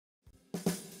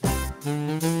Hello,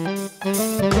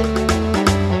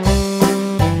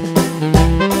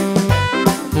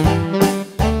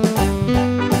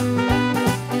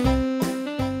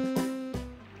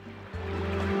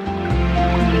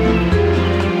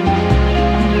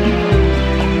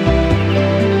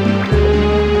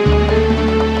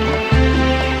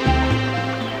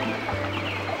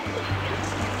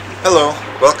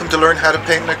 welcome to Learn How to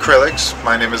Paint in Acrylics.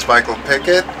 My name is Michael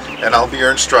Pickett and I'll be your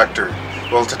instructor.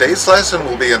 Well, today's lesson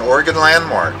will be an Oregon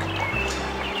landmark,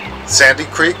 Sandy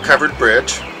Creek Covered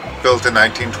Bridge, built in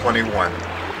 1921.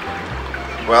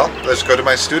 Well, let's go to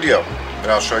my studio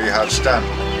and I'll show you how it's done.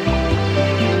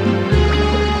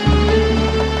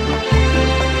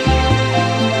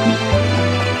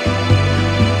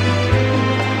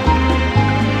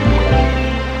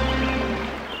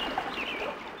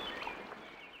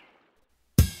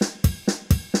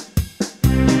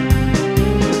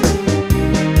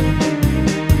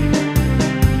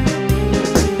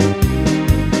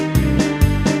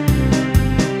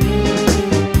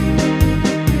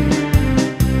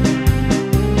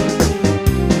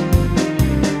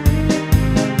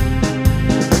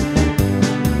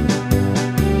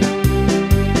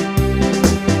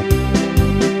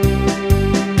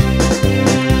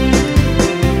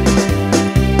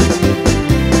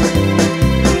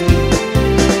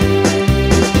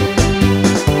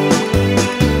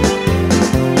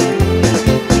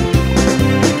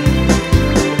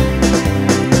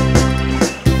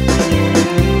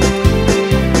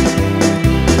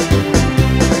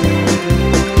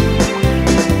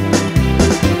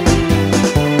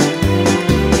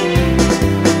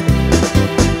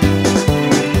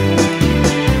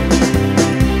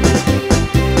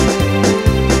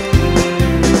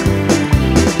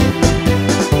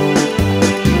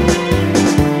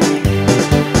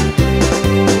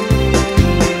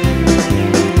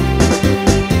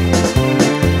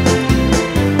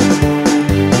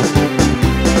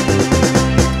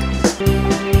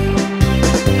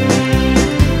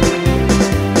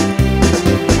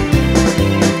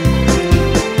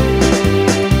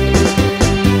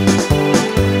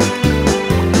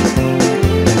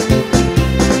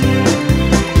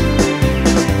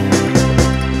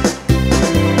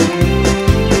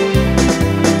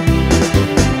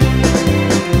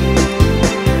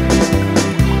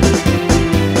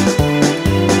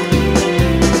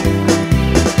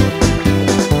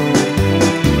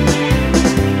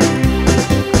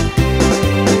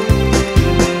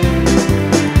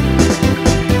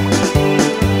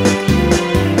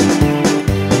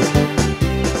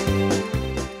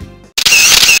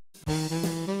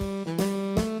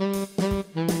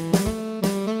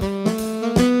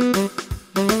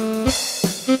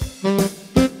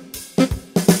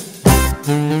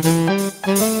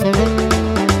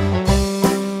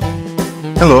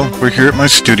 Hello, we're here at my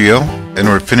studio and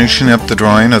we're finishing up the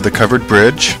drawing of the covered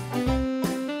bridge.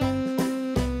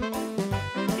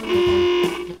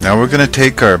 Now we're going to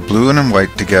take our blue and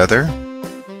white together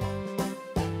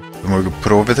and we're going to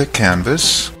put over the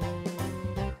canvas.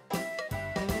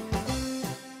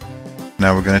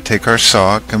 Now we're going to take our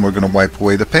sock and we're going to wipe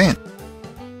away the paint.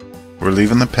 We're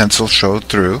leaving the pencil show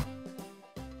through.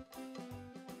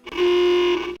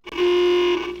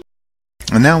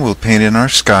 And now we'll paint in our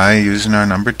sky using our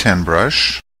number 10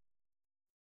 brush.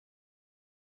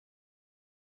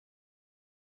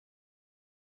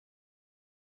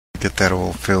 Get that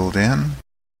all filled in.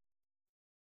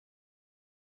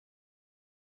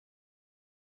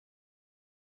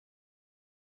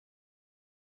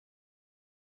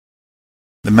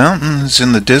 The mountains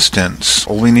in the distance,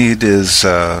 all we need is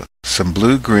some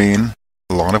blue-green,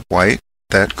 a lot of white.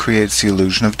 That creates the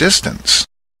illusion of distance.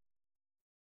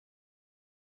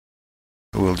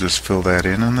 We'll just fill that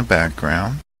in on the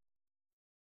background.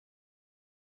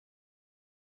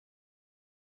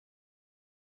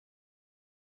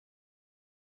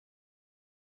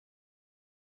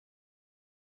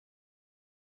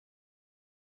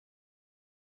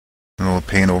 And we'll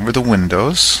paint over the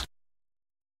windows.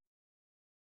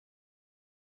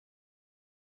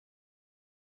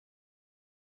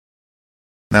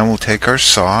 Now we'll take our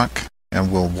sock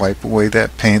and we'll wipe away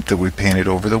that paint that we painted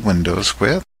over the windows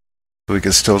with. So we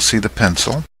can still see the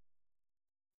pencil.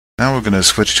 Now we're going to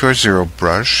switch to our zero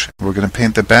brush. We're going to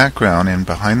paint the background in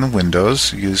behind the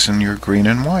windows using your green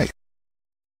and white.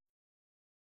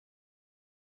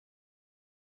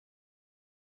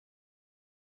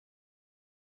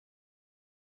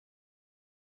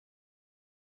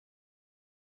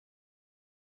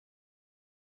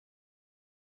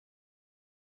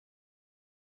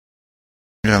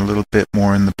 Got a little bit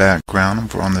more in the background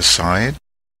over on the side.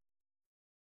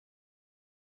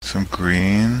 Some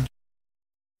green.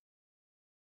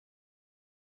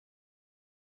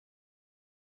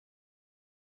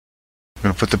 I'm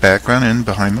going to put the background in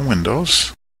behind the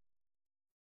windows.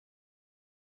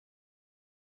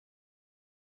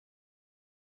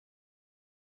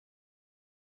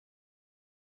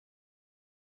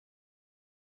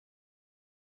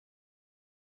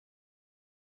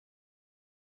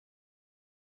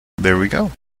 There we go.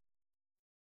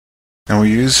 Now we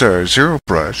use our zero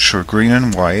brush, or green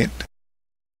and white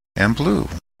and blue.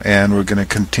 And we're going to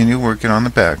continue working on the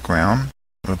background.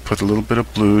 We'll put a little bit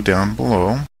of blue down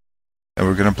below, and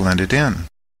we're going to blend it in.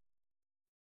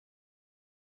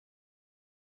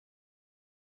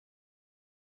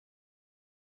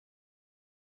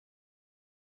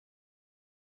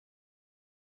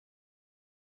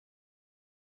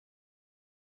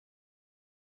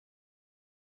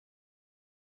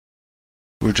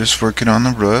 We're just working on the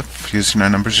roof using our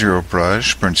number 0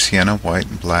 brush, burnt sienna, white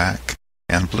and black,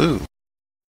 and blue.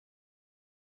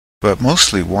 But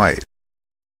mostly white.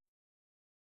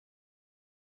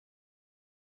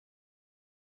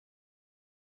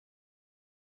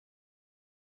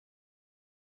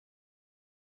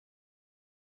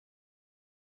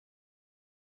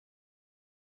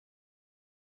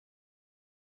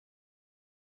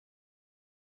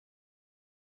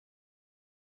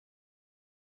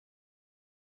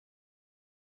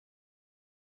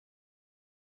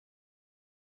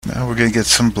 Now we're going to get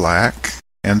some black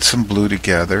and some blue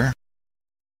together.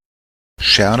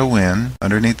 Shadow in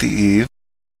underneath the eave,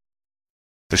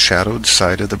 the shadowed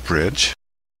side of the bridge.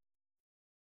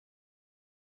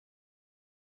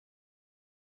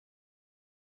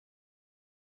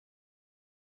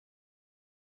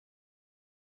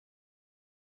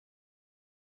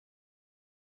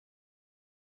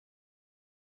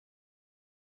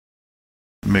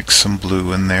 Mix some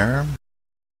blue in there.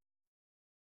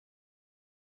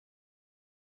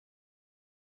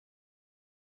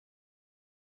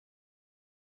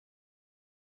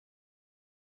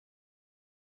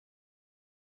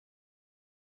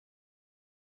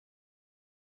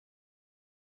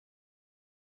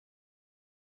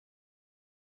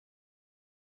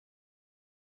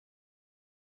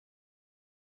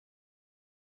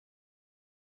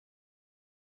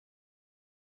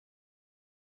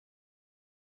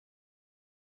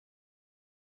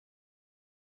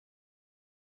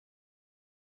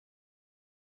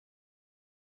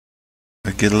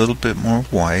 Get a little bit more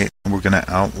white. We're going to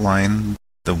outline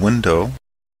the window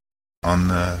on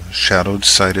the shadowed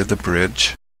side of the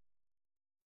bridge.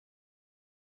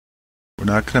 We're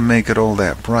not going to make it all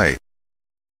that bright.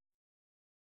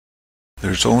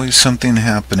 There's always something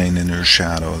happening in your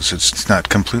shadows. It's not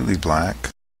completely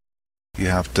black. You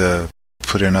have to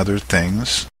put in other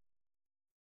things.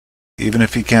 Even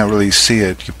if you can't really see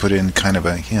it, you put in kind of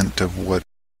a hint of what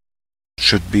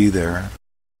should be there.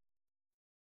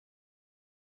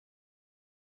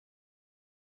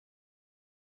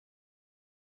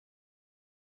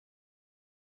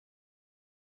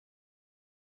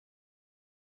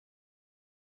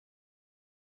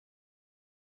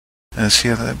 And see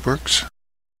how that works?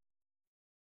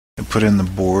 And put in the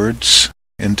boards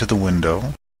into the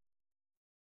window.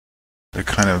 They're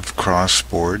kind of cross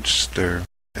boards. They're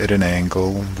at an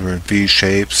angle. They're V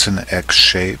shapes and X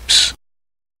shapes.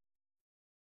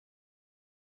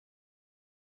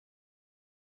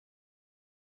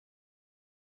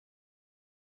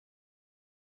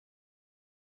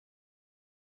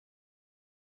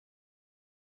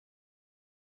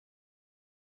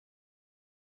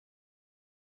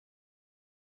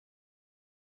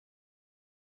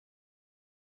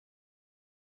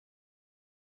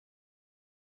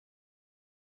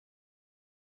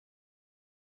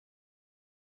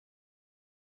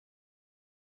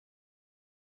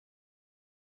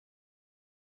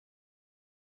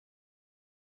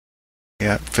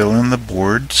 Yeah, fill in the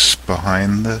boards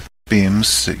behind the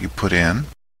beams that you put in.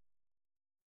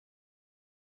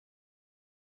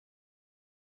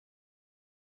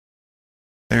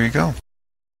 There you go.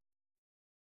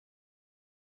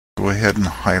 Go ahead and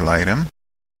highlight them.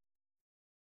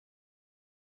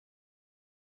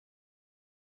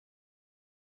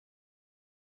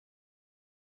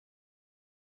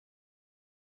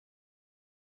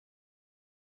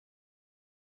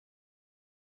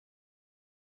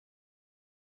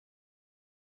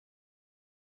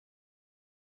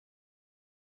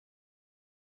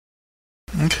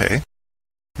 Okay.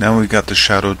 Now we've got the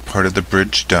shadowed part of the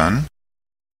bridge done.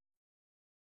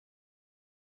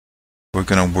 We're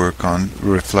going to work on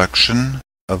reflection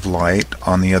of light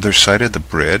on the other side of the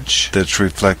bridge that's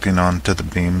reflecting onto the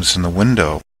beams in the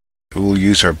window. We'll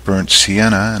use our burnt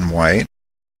sienna and white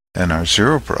and our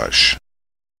zero brush.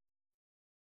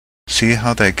 See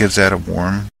how that gives that a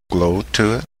warm glow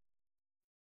to it?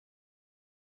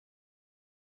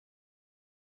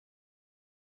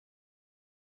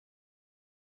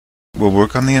 We'll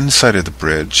work on the inside of the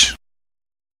bridge.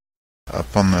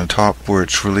 Up on the top where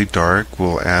it's really dark,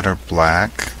 we'll add our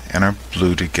black and our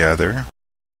blue together.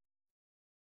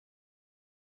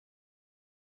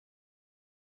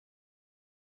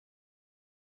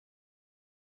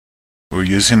 We're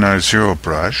using our zero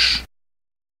brush.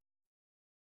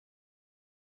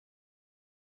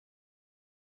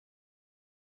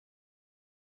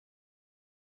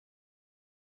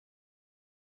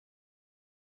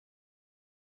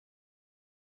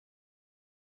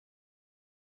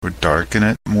 We're darkening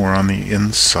it more on the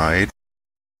inside.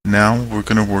 Now we're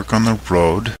going to work on the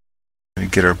road. We're going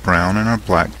to get our brown and our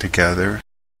black together,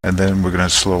 and then we're going to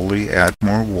slowly add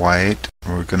more white.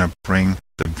 We're going to bring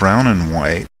the brown and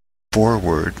white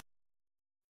forward.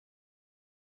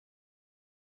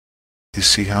 You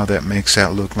see how that makes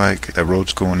that look like the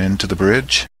road's going into the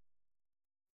bridge?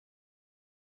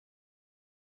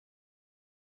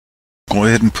 Go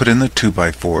ahead and put in the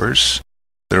 2x4s.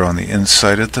 They're on the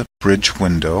inside of the bridge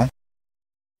window.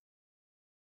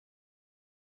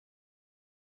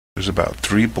 There's about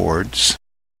 3 boards.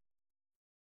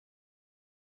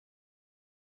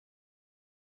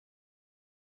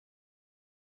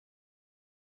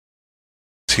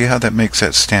 See how that makes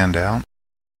that stand out?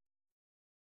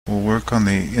 We'll work on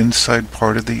the inside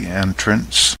part of the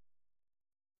entrance.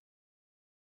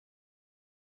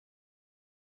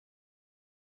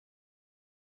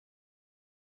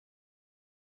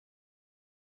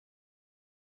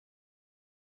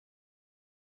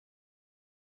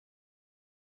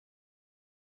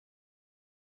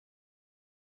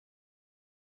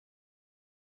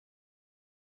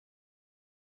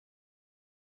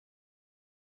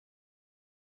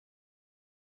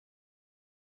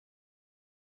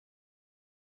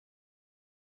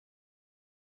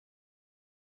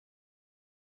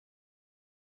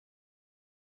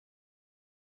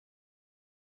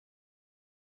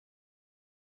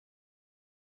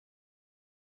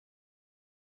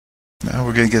 Now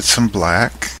we're going to get some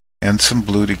black and some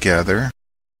blue together.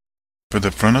 For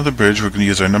the front of the bridge, we're going to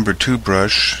use our number 2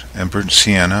 brush and burnt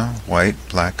sienna, white,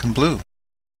 black, and blue.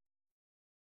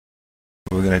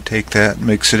 We're going to take that and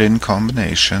mix it in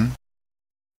combination.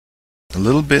 A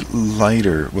little bit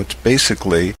lighter, which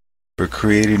basically we're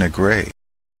creating a gray.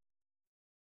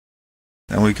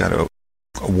 Now we got a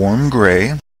warm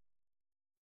gray.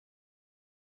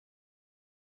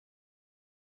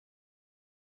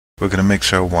 We're going to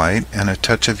mix our white and a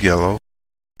touch of yellow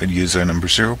and use our number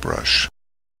 0 brush.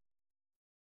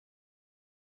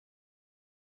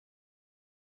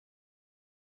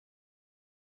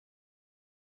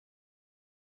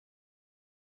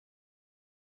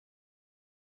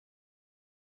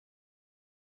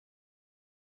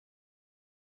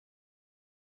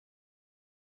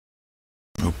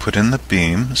 We'll put in the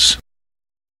beams.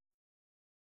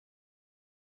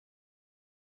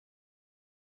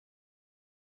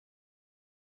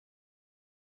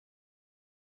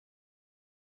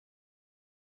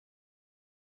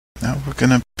 Now we're going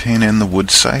to paint in the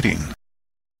wood siding.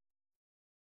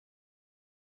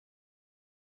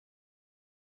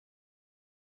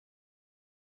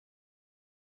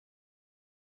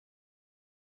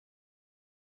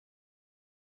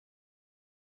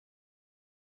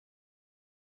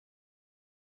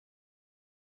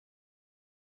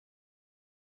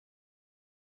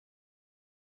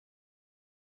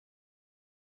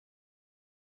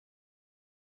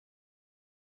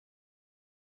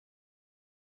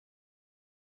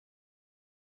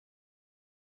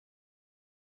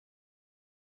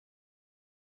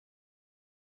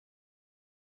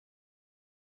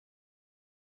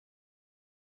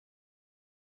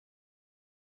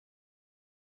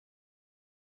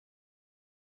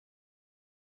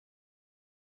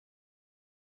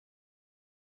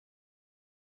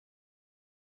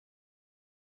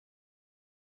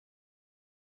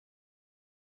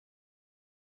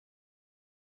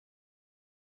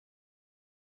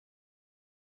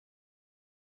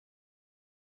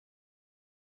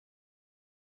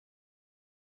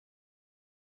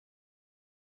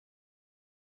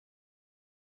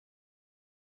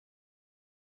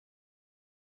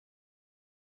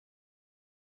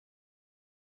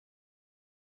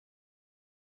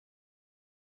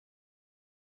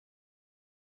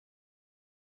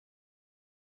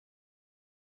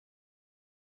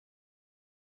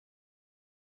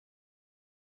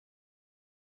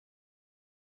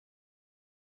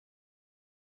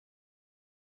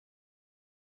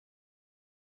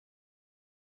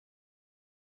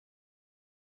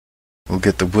 We'll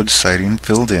get the wood siding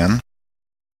filled in.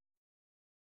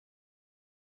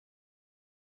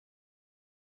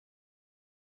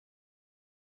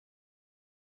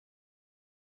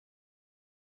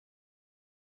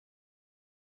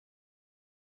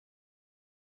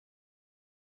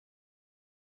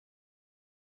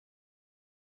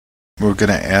 We're going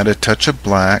to add a touch of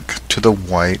black to the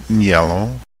white and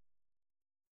yellow.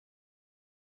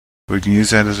 We can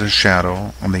use that as a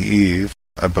shadow on the eave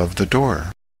above the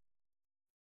door.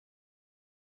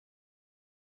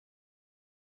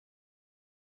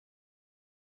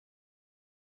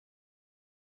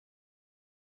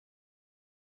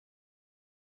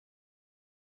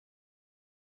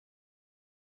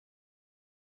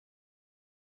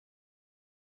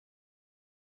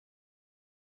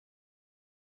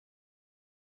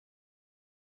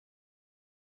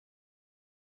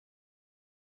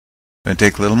 I'm going to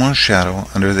take a little more shadow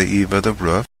under the eave of the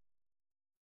roof.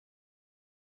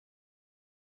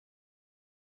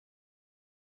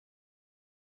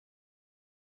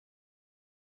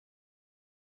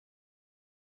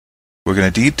 We're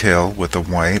going to detail with the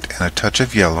white and a touch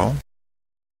of yellow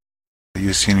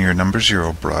using your number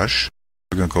 0 brush.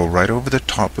 We're going to go right over the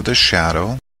top of the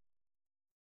shadow.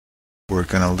 We're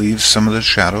going to leave some of the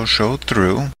shadow show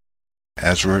through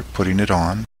as we're putting it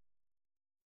on.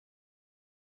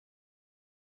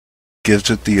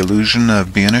 Gives it the illusion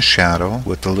of being a shadow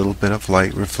with a little bit of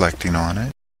light reflecting on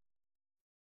it.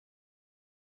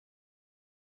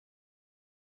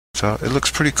 So it looks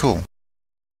pretty cool.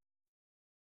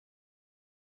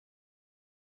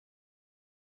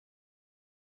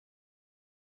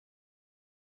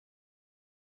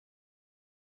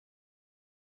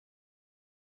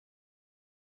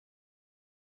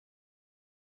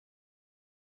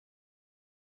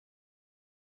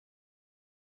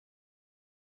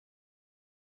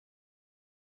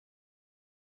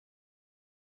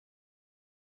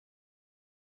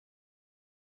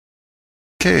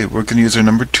 Okay, we're going to use our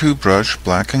number 2 brush,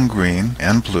 black and green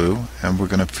and blue, and we're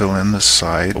going to fill in the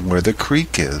side where the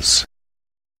creek is.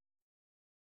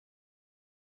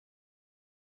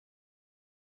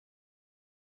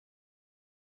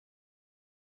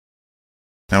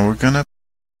 Now we're going to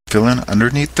fill in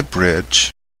underneath the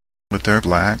bridge with our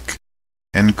black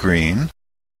and green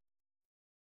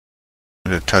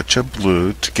and a touch of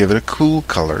blue to give it a cool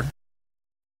color.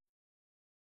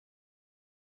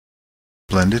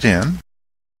 Blend it in.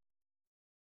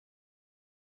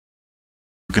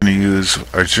 We're going to use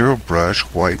our 0 brush,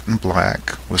 white and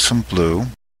black, with some blue,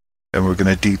 and we're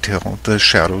going to detail the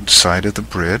shadowed side of the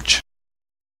bridge.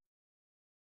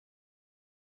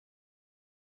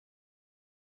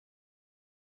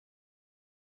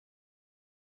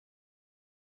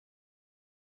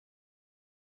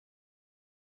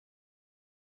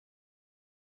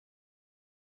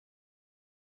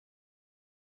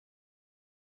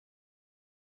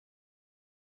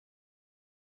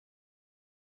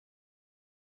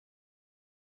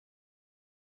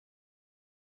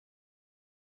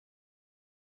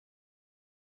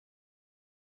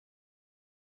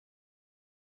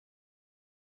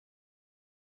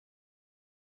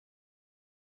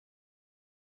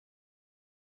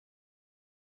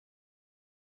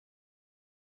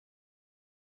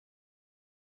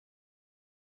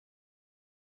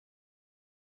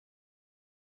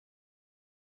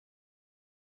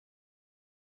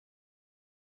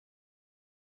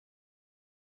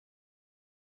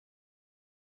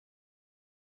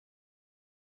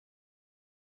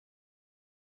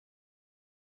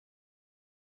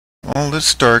 Well,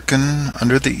 let's darken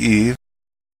under the eave.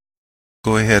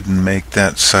 Go ahead and make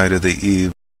that side of the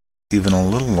eave even a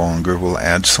little longer. We'll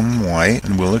add some white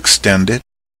and we'll extend it.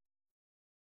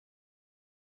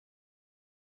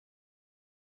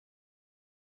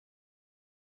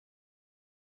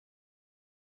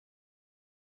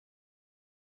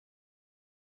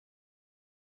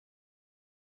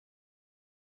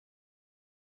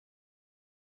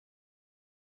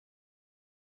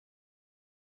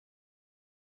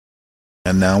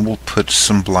 And now we'll put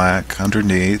some black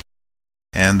underneath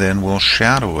and then we'll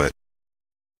shadow it.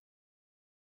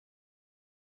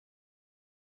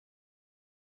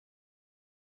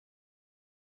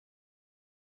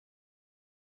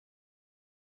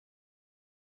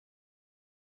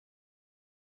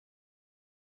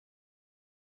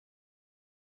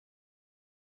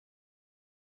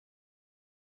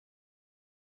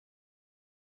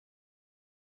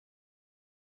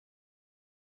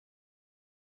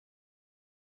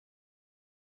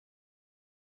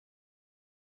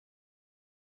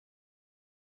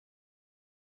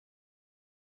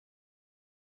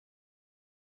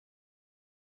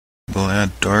 We'll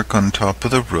add dark on top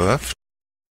of the roof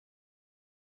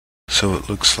so it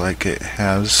looks like it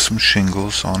has some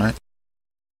shingles on it.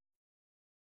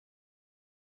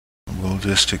 We'll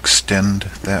just extend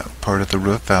that part of the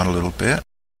roof out a little bit.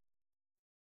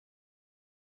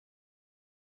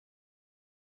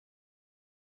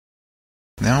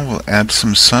 Now we'll add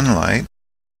some sunlight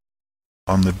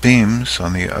on the beams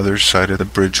on the other side of the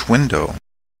bridge window.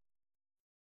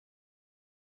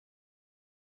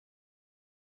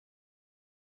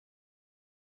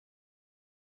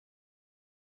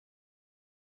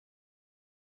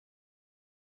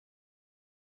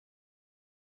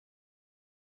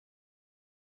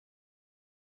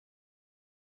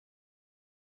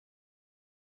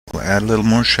 We'll add a little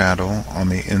more shadow on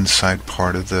the inside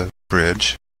part of the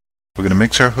bridge. We're going to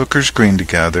mix our Hooker's green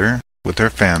together with our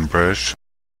fan brush.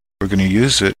 We're going to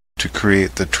use it to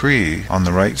create the tree on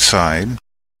the right side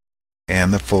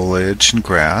and the foliage and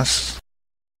grass.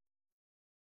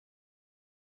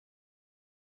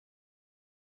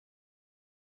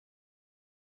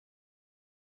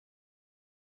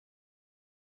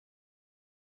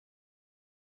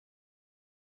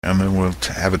 And then we'll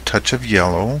have a touch of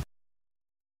yellow.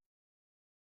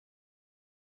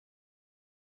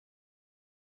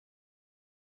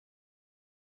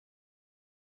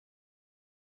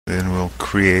 Then we'll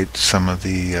create some of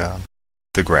the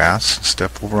grass and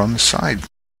stuff over on the side.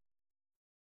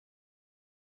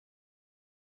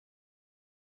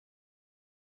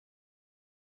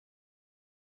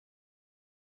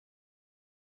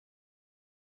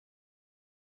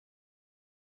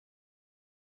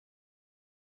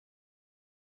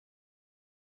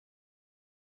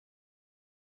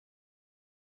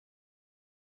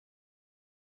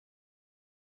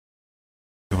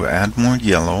 We'll add more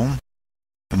yellow,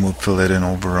 and we'll fill it in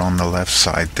over on the left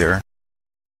side there.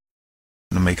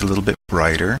 It'll make it a little bit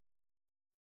brighter.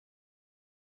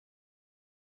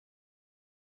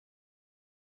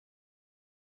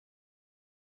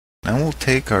 Now we'll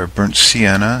take our burnt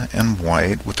sienna and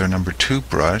white with our number 2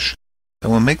 brush,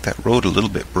 and we'll make that road a little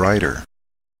bit brighter.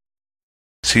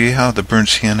 See how the burnt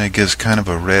sienna gives kind of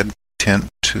a red tint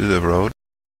to the road?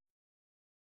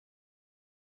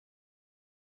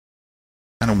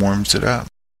 Kind of warms it up.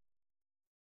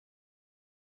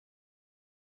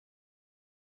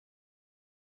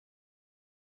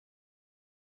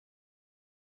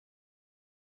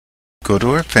 Go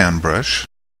to our fan brush,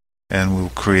 and we'll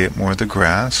create more of the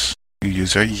grass. We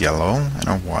use our yellow and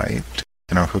our white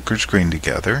and our Hooker's green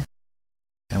together,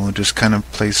 and we'll just kind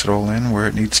of place it all in where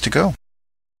it needs to go.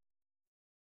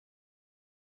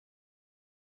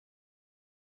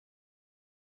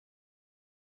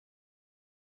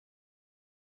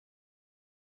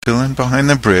 Fill in behind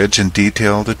the bridge and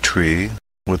detail the tree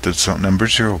with the number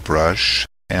 0 brush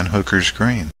and Hooker's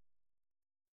green.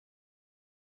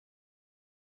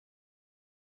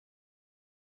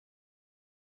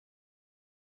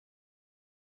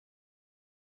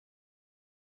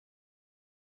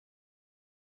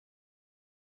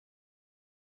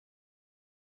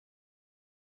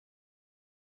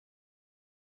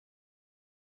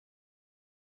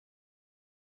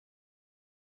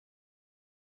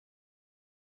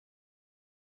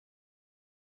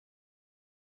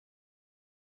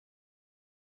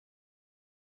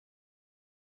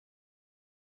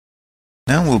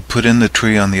 Now we'll put in the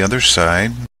tree on the other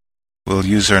side. We'll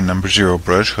use our number 0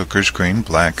 brush, Hooker's green,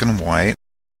 black and white.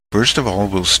 First of all,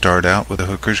 we'll start out with the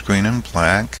Hooker's green and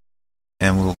black,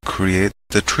 and we'll create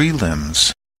the tree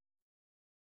limbs.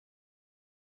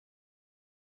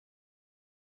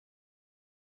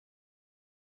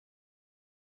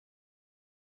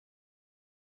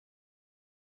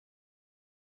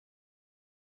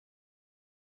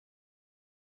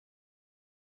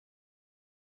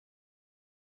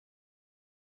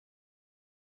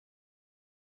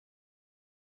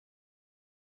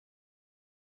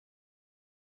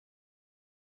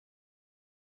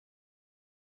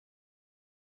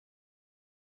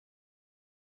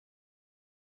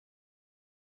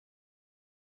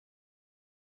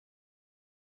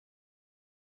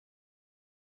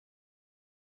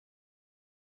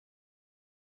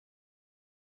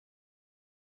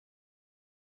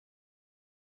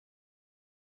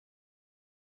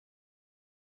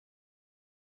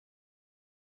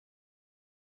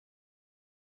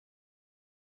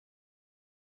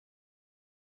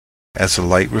 As the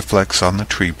light reflects on the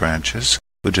tree branches,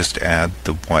 we'll just add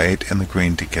the white and the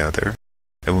green together,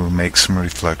 and we'll make some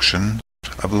reflection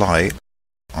of light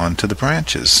onto the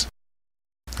branches.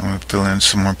 I'm going to fill in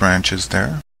some more branches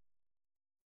there.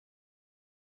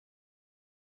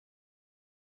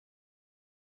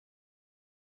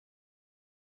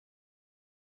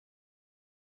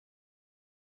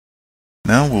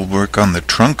 Now we'll work on the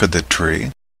trunk of the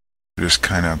tree. Just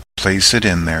kind of place it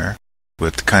in there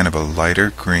with kind of a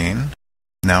lighter green.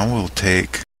 Now we'll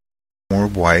take more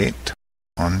white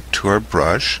onto our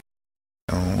brush,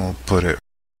 and we'll put it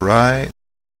right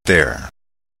there.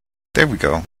 There we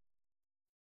go.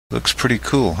 Looks pretty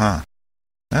cool, huh?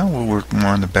 Now we'll work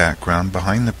more on the background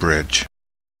behind the bridge.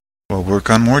 We'll work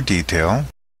on more detail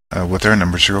with our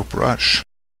number 0 brush.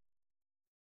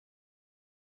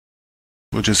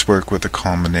 We'll just work with a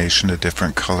combination of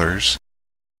different colors.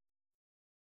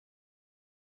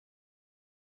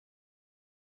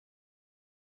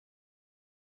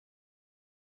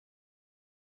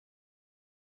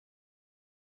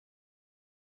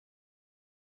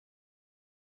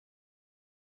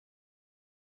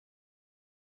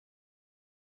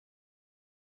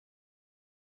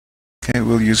 Okay,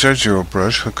 we'll use our 0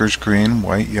 brush, hooker's green,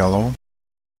 white, yellow,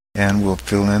 and we'll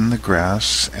fill in the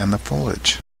grass and the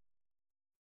foliage.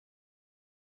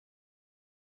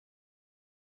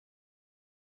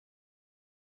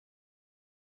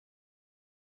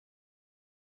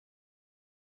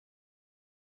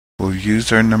 We'll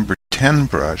use our number 10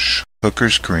 brush,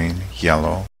 hooker's green,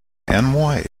 yellow, and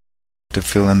white, to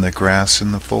fill in the grass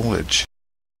and the foliage.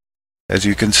 As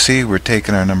you can see, we're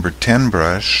taking our number 10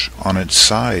 brush on its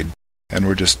side, and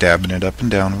we're just dabbing it up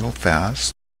and down real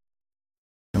fast,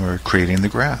 and we're creating the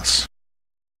grass.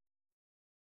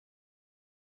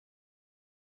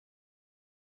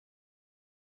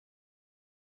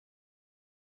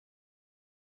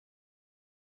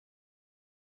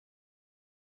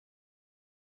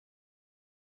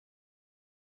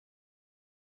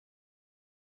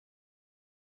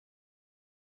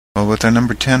 Well, with our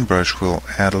number 10 brush, we'll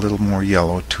add a little more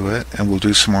yellow to it, and we'll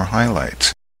do some more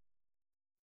highlights.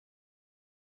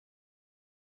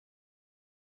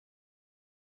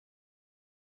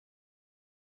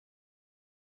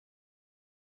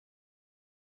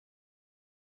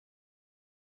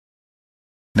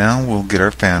 Now we'll get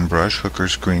our fan brush,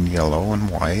 hooker's green, yellow,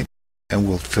 and white, and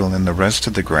we'll fill in the rest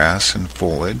of the grass and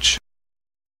foliage,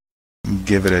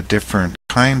 give it a different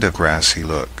kind of grassy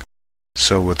look.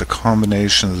 So with the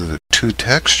combination of the two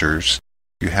textures,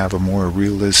 you have a more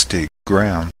realistic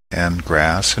ground and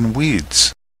grass and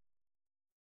weeds.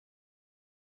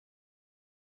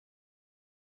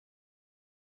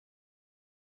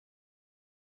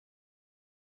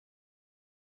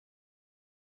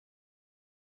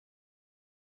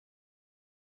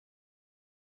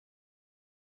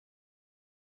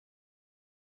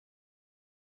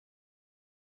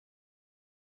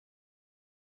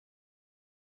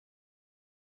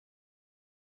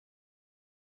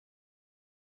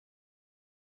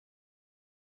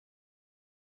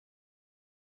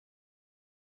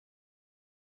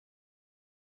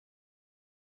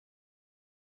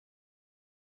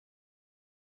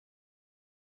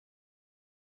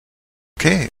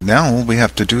 Okay, now all we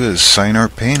have to do is sign our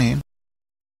painting,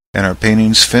 and our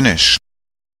painting's finished.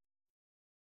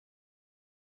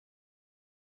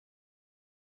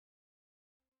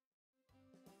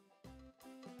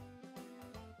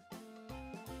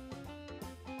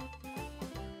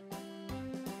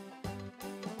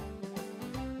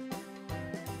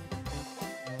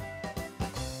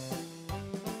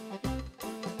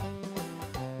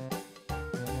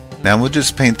 Now we'll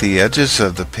just paint the edges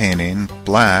of the painting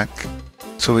black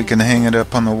so we can hang it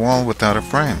up on the wall without a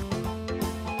frame.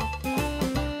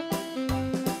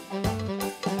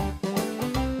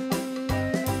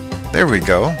 There we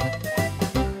go.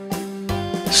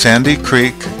 Sandy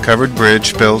Creek covered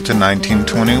bridge built in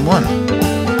 1921.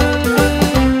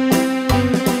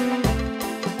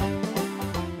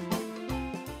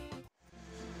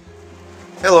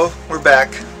 Hello, we're back.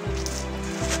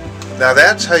 Now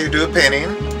that's how you do a painting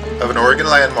of an Oregon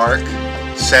landmark,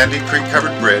 Sandy Creek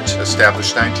Covered Bridge,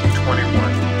 established 1921.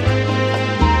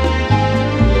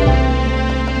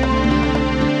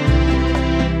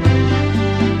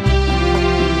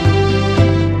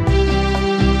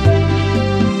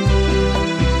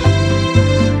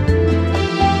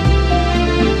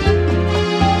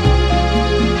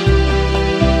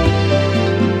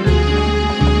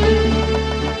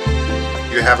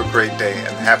 You have a great day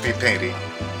and happy painting.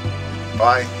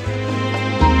 Bye.